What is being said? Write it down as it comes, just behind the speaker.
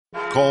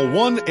Call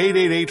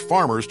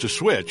 1-888-FARMERS to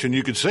switch, and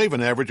you could save an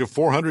average of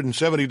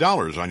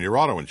 $470 on your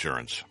auto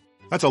insurance.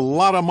 That's a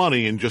lot of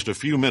money in just a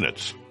few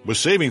minutes. With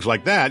savings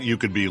like that, you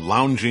could be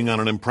lounging on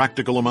an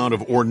impractical amount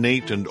of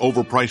ornate and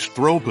overpriced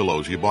throw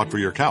pillows you bought for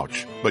your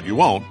couch. But you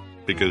won't,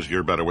 because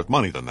you're better with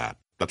money than that.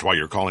 That's why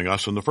you're calling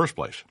us in the first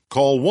place.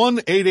 Call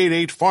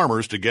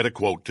 1-888-FARMERS to get a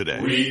quote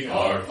today. We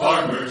are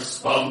farmers.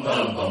 Bum,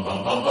 bum, bum,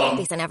 bum, bum, bum.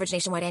 Based on average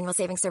nationwide annual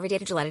savings survey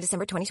data July to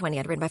December 2020.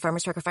 Underwritten by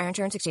Farmers Truck or Fire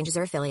Insurance Exchanges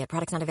or affiliate.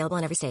 Products not available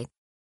in every state.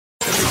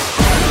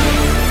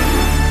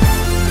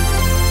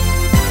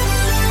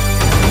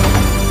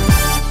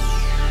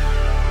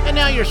 And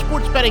now your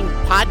sports betting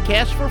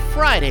podcast for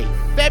Friday,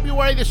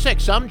 February the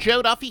 6th. I'm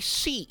Joe Duffy,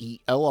 CEO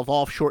of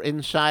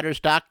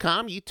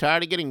OffshoreInsiders.com. You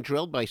tired of getting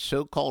drilled by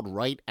so-called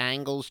right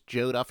angles?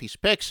 Joe Duffy's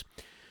picks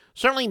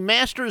certainly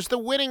masters the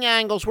winning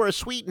angles. We're a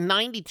sweet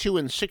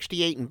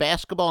 92-68 in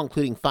basketball,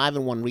 including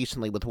 5-1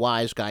 recently with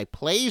Wise Guy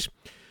plays.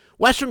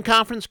 Western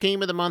Conference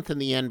game of the month in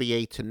the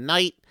NBA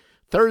tonight.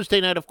 Thursday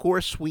night, of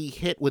course, we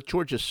hit with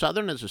Georgia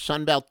Southern as a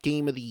Sun Belt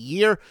game of the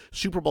year.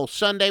 Super Bowl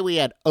Sunday, we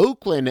had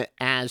Oakland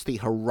as the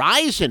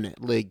Horizon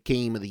League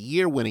game of the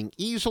year, winning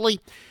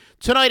easily.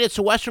 Tonight, it's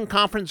a Western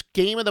Conference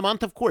game of the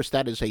month. Of course,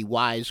 that is a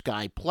Wise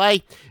Guy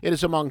play. It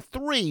is among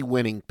 3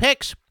 winning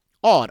picks.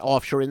 All at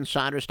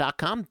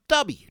OffshoreInsiders.com,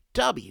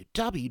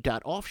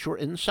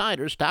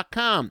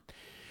 www.OffshoreInsiders.com.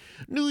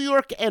 New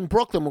York and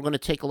Brooklyn, we're going to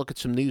take a look at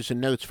some news and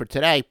notes for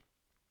today.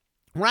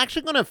 We're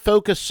actually going to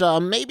focus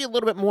maybe a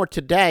little bit more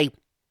today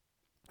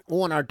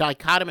on our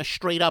dichotomous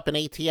straight-up and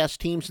ATS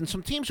teams and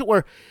some teams that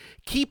we're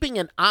keeping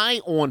an eye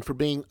on for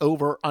being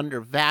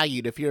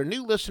undervalued. If you're a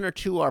new listener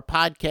to our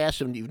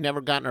podcast and you've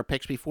never gotten our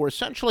picks before,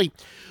 essentially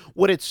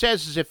what it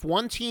says is if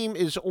one team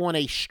is on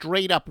a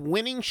straight-up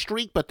winning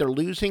streak but they're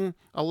losing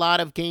a lot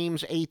of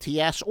games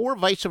ATS, or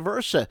vice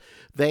versa,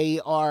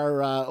 they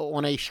are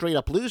on a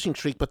straight-up losing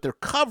streak but they're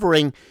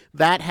covering,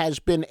 that has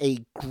been a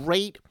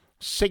great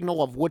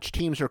signal of which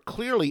teams are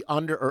clearly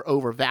under or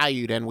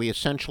overvalued, and we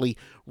essentially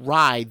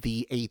ride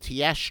the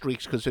ATS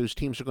streaks because those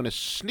teams are going to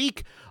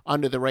sneak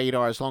under the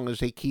radar as long as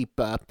they keep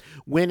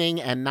winning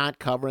and not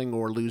covering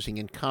or losing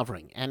and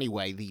covering.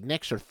 Anyway, the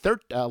Knicks are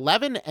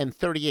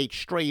 11-38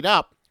 straight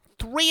up,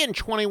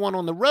 3-21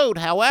 on the road.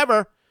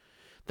 However,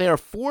 they are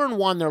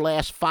 4-1 their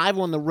last 5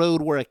 on the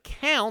road where it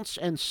counts,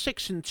 and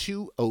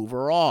 6-2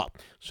 overall.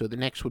 So the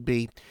Knicks would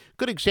be a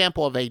good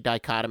example of a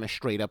dichotomous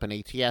straight up and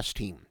ATS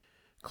team.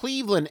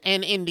 Cleveland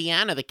and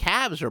Indiana, the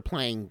Cavs are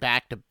playing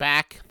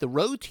back-to-back. The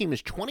road team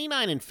is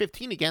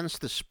 29-15 against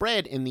the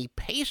spread in the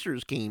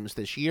Pacers games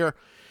this year.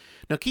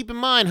 Now, keep in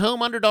mind,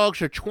 home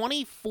underdogs are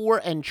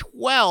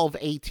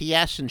 24-12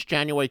 ATS since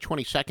January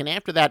 22nd.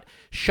 After that,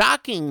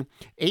 shocking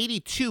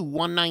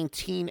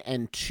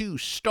 82-119-2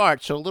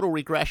 start, so a little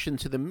regression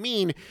to the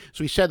mean.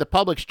 As we said, the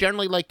publics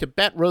generally like to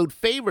bet road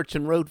favorites,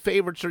 and road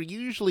favorites are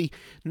usually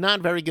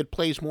not very good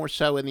plays, more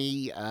so in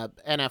the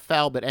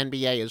NFL, but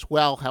NBA as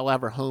well.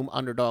 However, home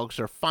underdogs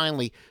are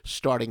finally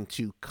starting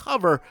to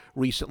cover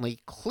recently.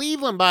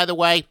 Cleveland, by the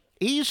way,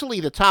 easily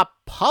the top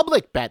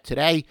public bet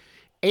today.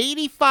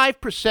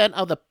 85%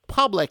 of the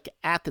public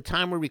at the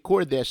time we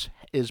record this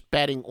is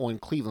betting on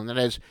Cleveland. That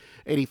is,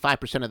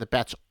 85% of the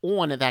bets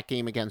on that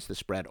game against the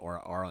spread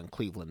are on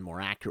Cleveland, more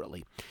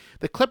accurately.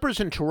 The Clippers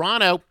in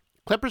Toronto,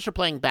 Clippers are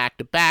playing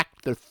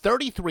back-to-back. They're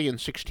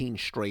 33-16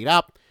 straight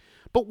up,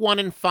 but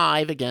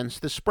 1-5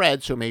 against the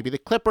spread, so maybe the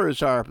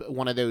Clippers are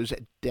one of those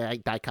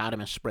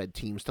dichotomous spread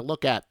teams to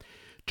look at.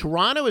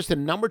 Toronto is the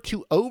number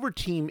 2 over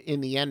team in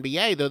the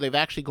NBA, though they've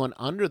actually gone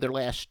under their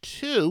last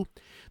 2.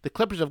 The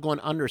Clippers have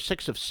gone under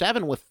 6 of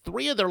 7, with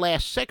 3 of their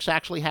last 6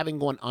 actually having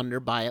gone under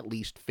by at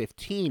least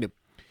 15.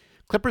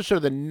 Clippers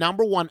are the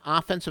number 1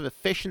 offensive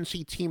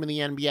efficiency team in the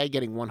NBA,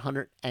 getting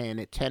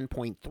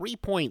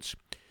 110.3 points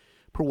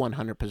per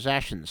 100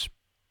 possessions.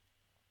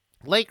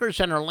 Lakers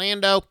and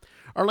Orlando.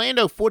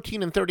 Orlando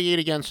 14-38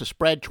 against the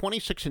spread,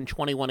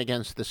 26-21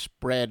 against the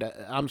spread.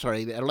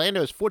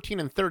 Orlando is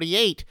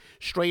 14-38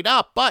 straight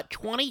up, but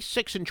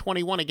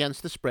 26-21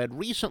 against the spread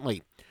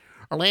recently.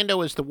 Orlando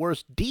is the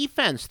worst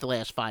defense the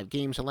last 5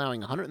 games,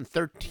 allowing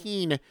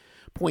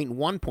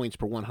 113.1 points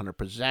per 100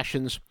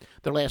 possessions.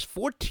 Their last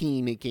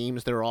 14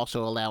 games, they're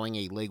also allowing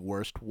a league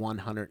worst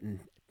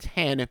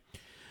 110.8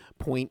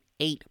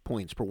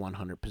 points per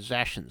 100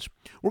 possessions.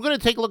 We're going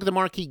to take a look at the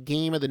marquee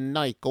game of the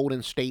night,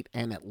 Golden State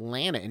and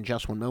Atlanta, in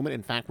just one moment.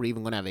 In fact, we're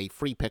even going to have a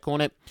free pick on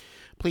it.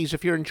 Please,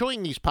 if you're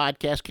enjoying these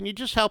podcasts, can you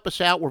just help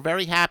us out? We're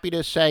very happy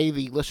to say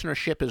the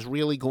listenership is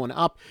really going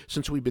up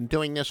since we've been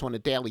doing this on a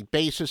daily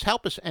basis.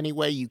 Help us any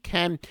way you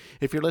can.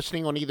 If you're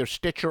listening on either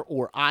Stitcher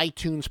or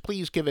iTunes,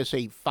 please give us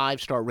a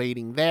 5-star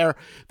rating there.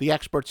 The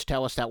experts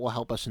tell us that will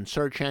help us in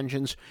search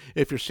engines.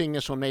 If you're seeing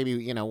this on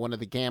maybe, one of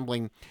the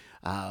gambling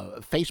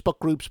Facebook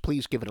groups,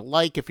 please give it a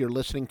like. If you're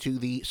listening to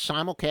the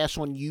simulcast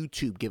on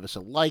YouTube, give us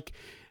a like.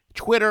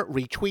 Twitter,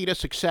 retweet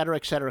us, etc.,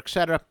 etc.,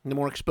 etc. The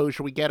more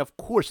exposure we get, of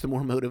course, the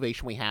more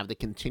motivation we have to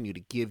continue to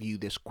give you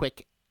this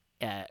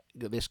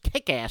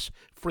kick-ass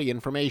free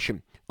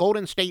information.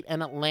 Golden State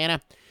and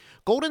Atlanta.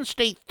 Golden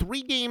State,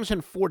 3 games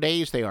in 4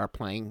 days they are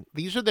playing.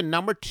 These are the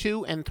number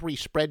 2 and 3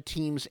 spread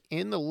teams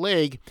in the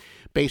league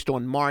based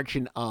on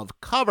margin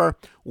of cover,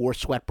 or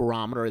sweat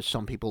barometer as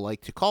some people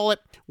like to call it.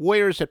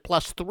 Warriors at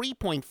plus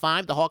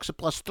 3.5, the Hawks at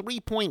plus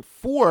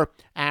 3.4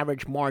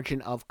 average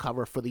margin of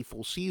cover for the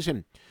full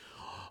season.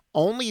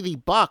 Only the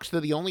Bucks,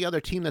 they're the only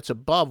other team that's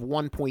above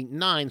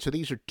 1.9, so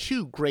these are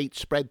 2 great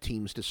spread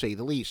teams to say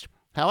the least.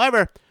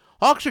 However,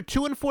 Hawks are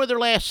 2-4 their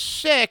last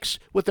 6,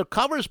 with their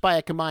covers by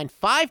a combined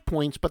 5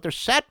 points, but their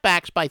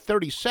setbacks by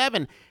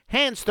 37.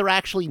 Hence, they're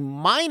actually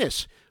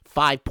minus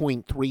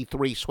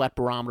 5.33 sweat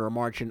barometer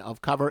margin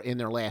of cover in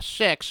their last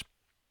 6.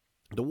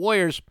 The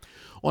Warriors,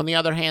 on the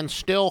other hand,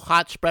 still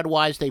hot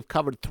spread-wise. They've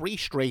covered 3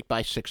 straight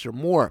by 6 or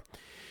more.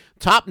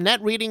 Top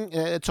net rating,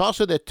 it's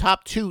also the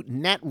top 2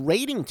 net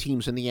rating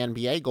teams in the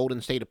NBA.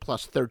 Golden State at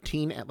plus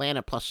 13,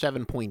 Atlanta plus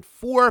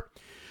 7.4.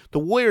 The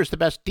Warriors, the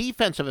best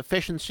defensive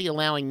efficiency,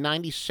 allowing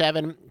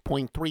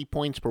 97.3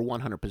 points per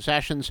 100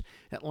 possessions.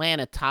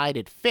 Atlanta tied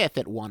at 5th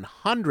at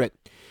 100.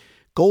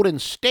 Golden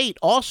State,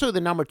 also the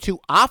number 2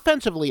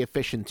 offensively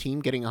efficient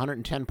team, getting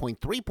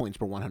 110.3 points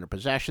per 100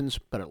 possessions,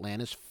 but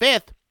Atlanta's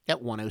 5th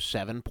at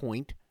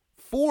 107.4.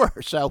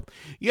 So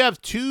you have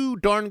 2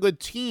 darn good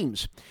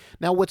teams.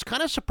 Now, what's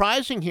kind of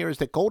surprising here is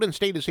that Golden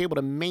State is able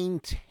to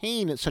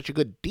maintain such a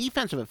good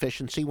defensive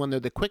efficiency when they're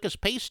the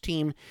quickest pace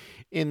team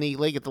in the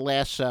league at the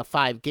last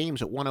 5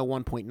 games at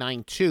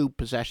 101.92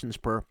 possessions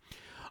per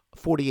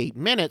 48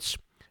 minutes.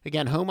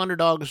 Again, home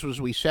underdogs,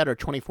 as we said, are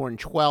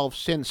 24-12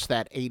 since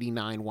that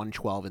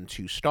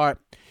 89-112-2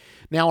 start.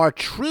 Now, our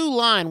true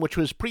line, which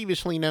was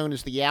previously known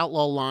as the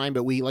outlaw line,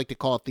 but we like to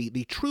call it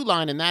the true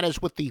line, and that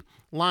is what the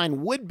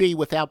line would be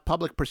without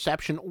public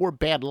perception or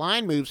bad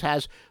line moves,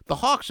 has the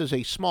Hawks as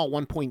a small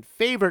 1-point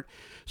favorite.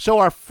 So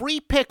our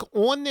free pick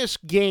on this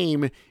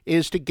game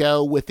is to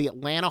go with the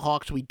Atlanta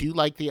Hawks. We do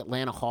like the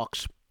Atlanta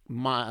Hawks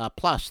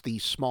plus the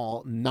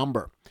small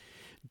number.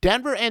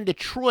 Denver and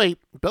Detroit,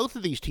 both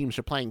of these teams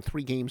are playing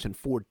 3 games in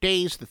 4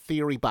 days. The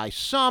theory by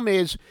some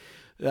is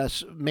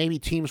maybe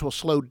teams will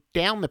slow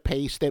down the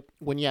pace, that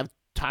when you have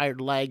tired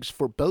legs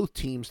for both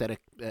teams, that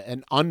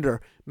an under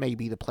may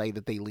be the play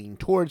that they lean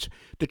towards.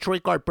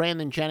 Detroit guard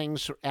Brandon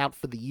Jennings out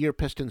for the year.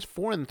 Pistons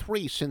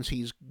 4-3 since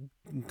he's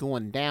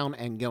going down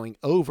and going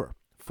over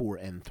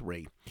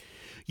 4-3.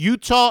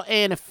 Utah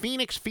and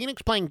Phoenix.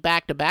 Phoenix playing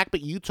back-to-back,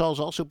 but Utah's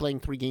also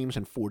playing 3 games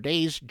in 4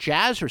 days.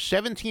 Jazz are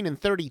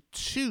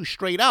 17-32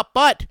 straight up,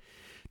 but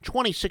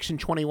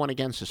 26-21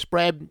 against the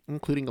spread,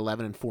 including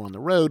 11-4 on the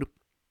road.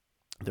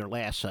 Their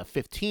last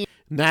 15.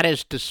 And that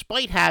is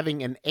despite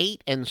having an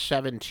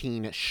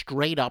 8-17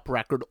 straight-up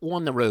record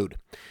on the road.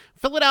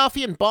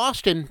 Philadelphia and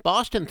Boston.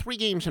 Boston 3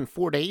 games in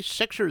 4 days.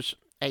 Sixers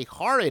a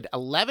horrid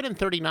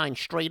 11-39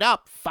 straight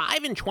up,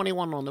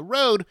 5-21 on the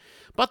road,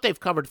 but they've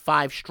covered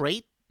 5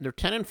 straight. They're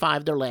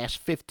 10-5 their last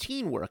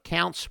 15 where it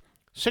counts.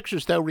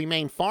 Sixers, though,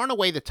 remain far and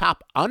away the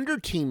top under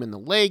team in the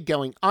league,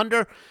 going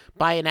under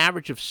by an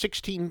average of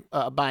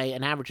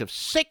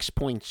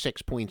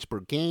 6.6 points per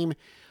game,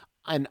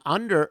 and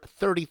under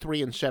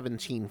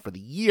 33-17 for the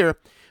year.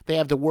 They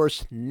have the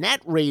worst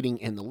net rating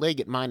in the league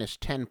at minus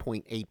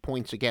 10.8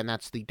 points. Again,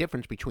 that's the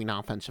difference between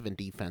offensive and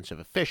defensive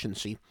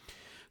efficiency.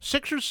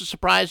 Sixers a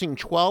surprising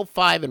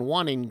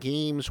 12-5-1 in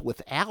games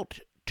without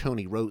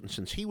Tony Wroten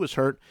since he was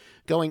hurt,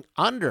 going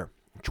under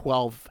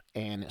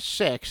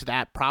 12-6.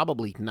 That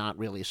probably not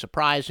really a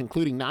surprise,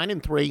 including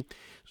 9-3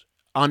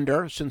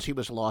 under since he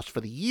was lost for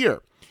the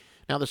year.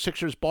 Now, the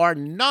Sixers, bar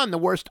none, the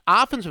worst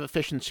offensive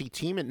efficiency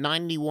team at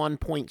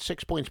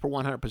 91.6 points per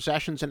 100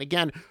 possessions. And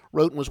again,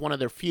 Wroten was one of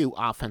their few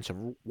offensive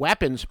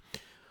weapons.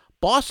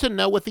 Boston,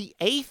 though, with the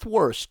 8th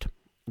worst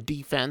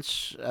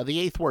defense,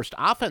 the 8th worst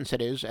offense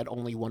it is, at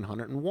only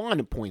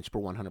 101 points per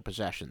 100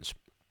 possessions.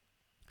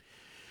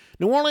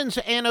 New Orleans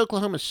and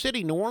Oklahoma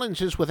City. New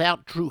Orleans is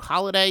without Drew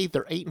Holiday.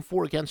 They're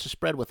 8-4 against the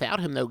spread without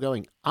him, though,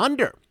 going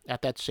under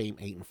at that same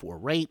 8-4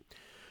 rate.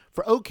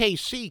 For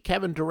OKC,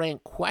 Kevin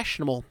Durant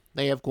questionable.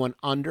 They have gone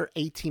under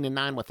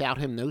 18-9 without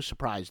him. No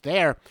surprise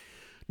there.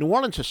 New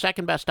Orleans, the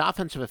second best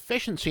offensive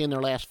efficiency in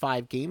their last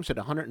 5 games at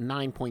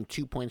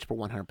 109.2 points per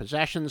 100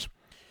 possessions.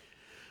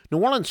 New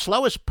Orleans'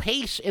 slowest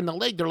pace in the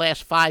league their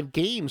last 5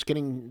 games,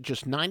 getting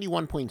just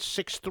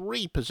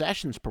 91.63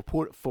 possessions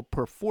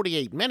per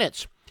 48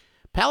 minutes.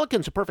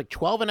 Pelicans a perfect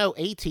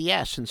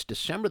 12-0 ATS since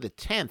December the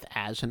 10th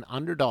as an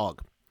underdog.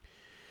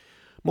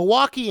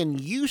 Milwaukee and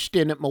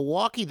Houston. At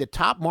Milwaukee, the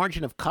top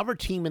margin of cover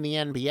team in the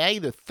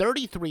NBA. They're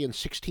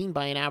 33-16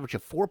 by an average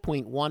of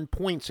 4.1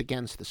 points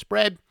against the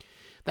spread.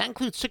 That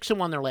includes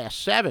 6-1 their last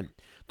 7.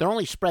 Their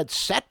only spread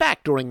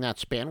setback during that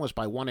span was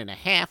by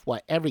 1.5,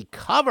 while every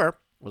cover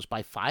was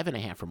by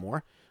 5.5 or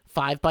more,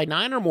 5 by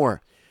 9 or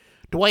more.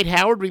 Dwight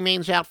Howard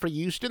remains out for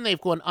Houston.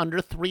 They've gone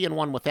under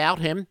 3-1 without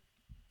him.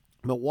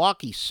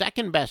 Milwaukee,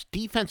 second best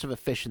defensive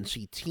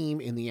efficiency team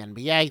in the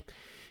NBA,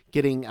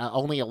 getting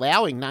only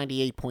allowing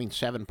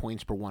 98.7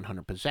 points per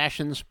 100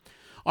 possessions.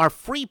 Our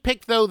free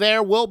pick, though,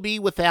 there will be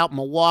without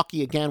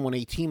Milwaukee. Again, when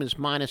a team is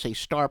minus a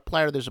star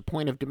player, there's a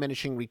point of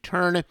diminishing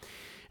return.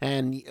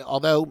 And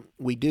although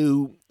we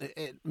do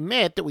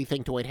admit that we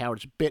think Dwight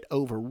Howard's a bit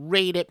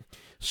overrated,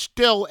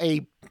 still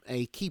a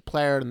key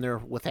player, and they're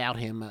without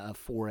him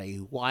for a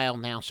while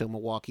now, so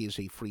Milwaukee is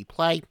a free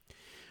play.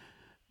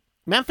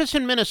 Memphis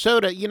and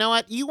Minnesota, you know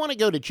what? You want to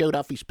go to Joe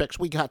Duffy's picks.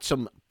 We got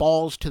some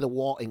balls to the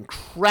wall,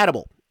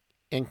 incredible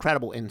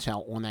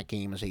intel on that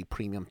game as a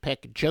premium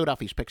pick. Joe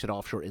Duffy's picks at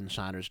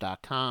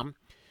offshoreinsiders.com.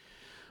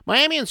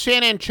 Miami and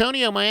San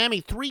Antonio.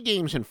 Miami 3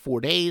 games in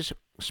 4 days.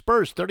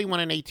 Spurs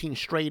 31-18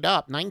 straight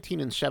up,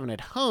 19-7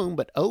 at home,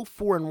 but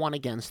 0-4-1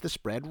 against the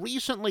spread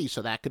recently.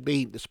 So that could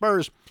be the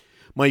Spurs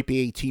might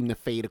be a team to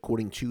fade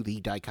according to the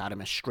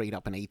dichotomous straight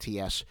up and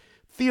ATS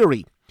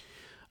theory.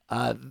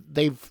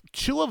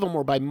 2 of them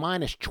were by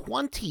minus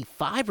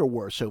 25 or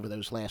worse over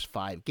those last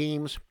 5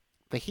 games.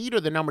 The Heat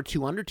are the number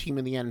 2 under team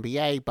in the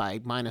NBA by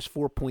minus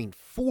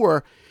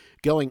 4.4,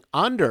 going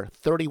under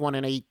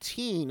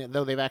 31-18,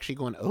 though they've actually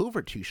gone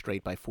over 2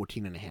 straight by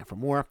 14.5 or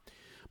more.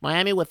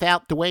 Miami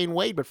without Dwayne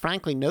Wade, but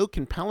frankly, no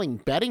compelling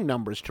betting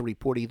numbers to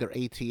report either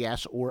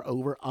ATS or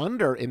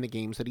over-under in the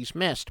games that he's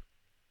missed.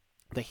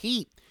 The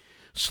Heat,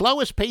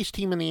 slowest pace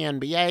team in the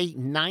NBA,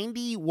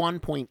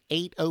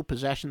 91.80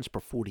 possessions per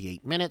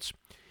 48 minutes.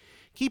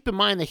 Keep in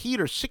mind the Heat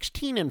are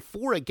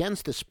 16-4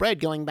 against the spread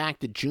going back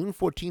to June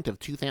 14th of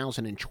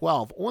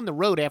 2012 on the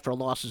road after a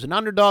loss as an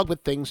underdog,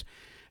 but things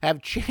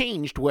have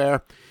changed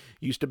where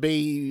used to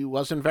be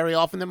wasn't very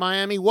often that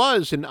Miami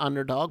was an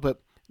underdog, but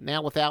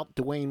now without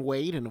Dwayne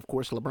Wade and, of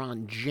course,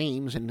 LeBron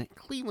James in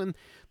Cleveland,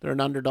 they're an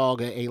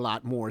underdog a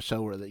lot more.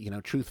 So,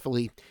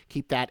 truthfully,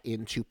 keep that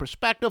into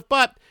perspective.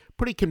 But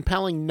pretty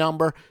compelling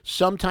number.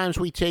 Sometimes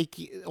we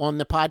take on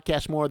the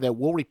podcast more that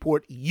we'll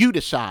report, you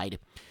decide,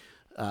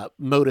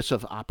 modus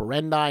of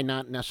operandi,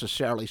 not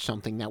necessarily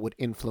something that would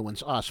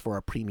influence us for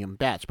our premium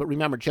bets. But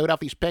remember, Joe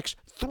Duffy's picks,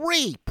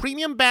 3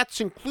 premium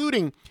bets,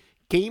 including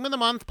Game of the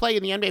Month play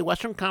in the NBA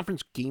Western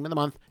Conference Game of the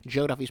Month.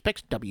 Joe Duffy's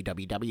picks,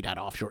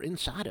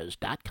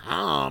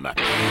 www.offshoreinsiders.com.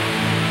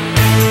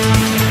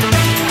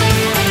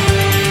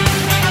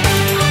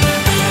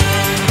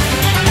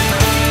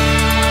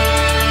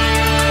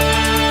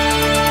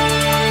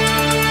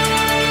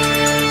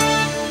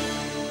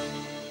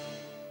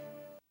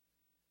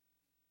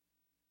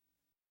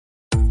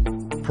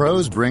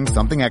 Pros bring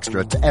something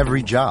extra to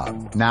every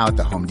job. Now at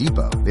the Home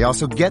Depot, they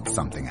also get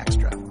something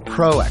extra.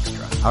 Pro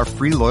Extra, our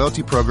free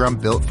loyalty program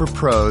built for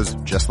pros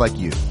just like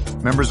you.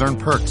 Members earn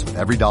perks with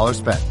every dollar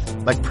spent,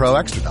 like Pro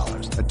Extra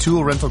Dollars, a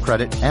tool rental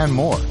credit, and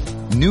more.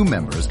 New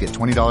members get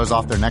 $20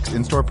 off their next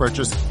in-store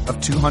purchase of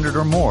 $200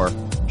 or more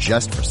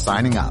just for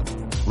signing up.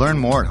 Learn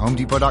more at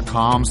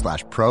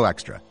HomeDepot.com/Pro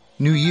Extra.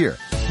 New year,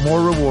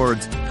 more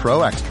rewards,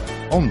 Pro Extra,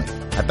 only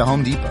at the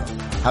Home Depot.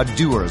 How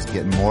doers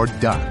get more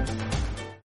done.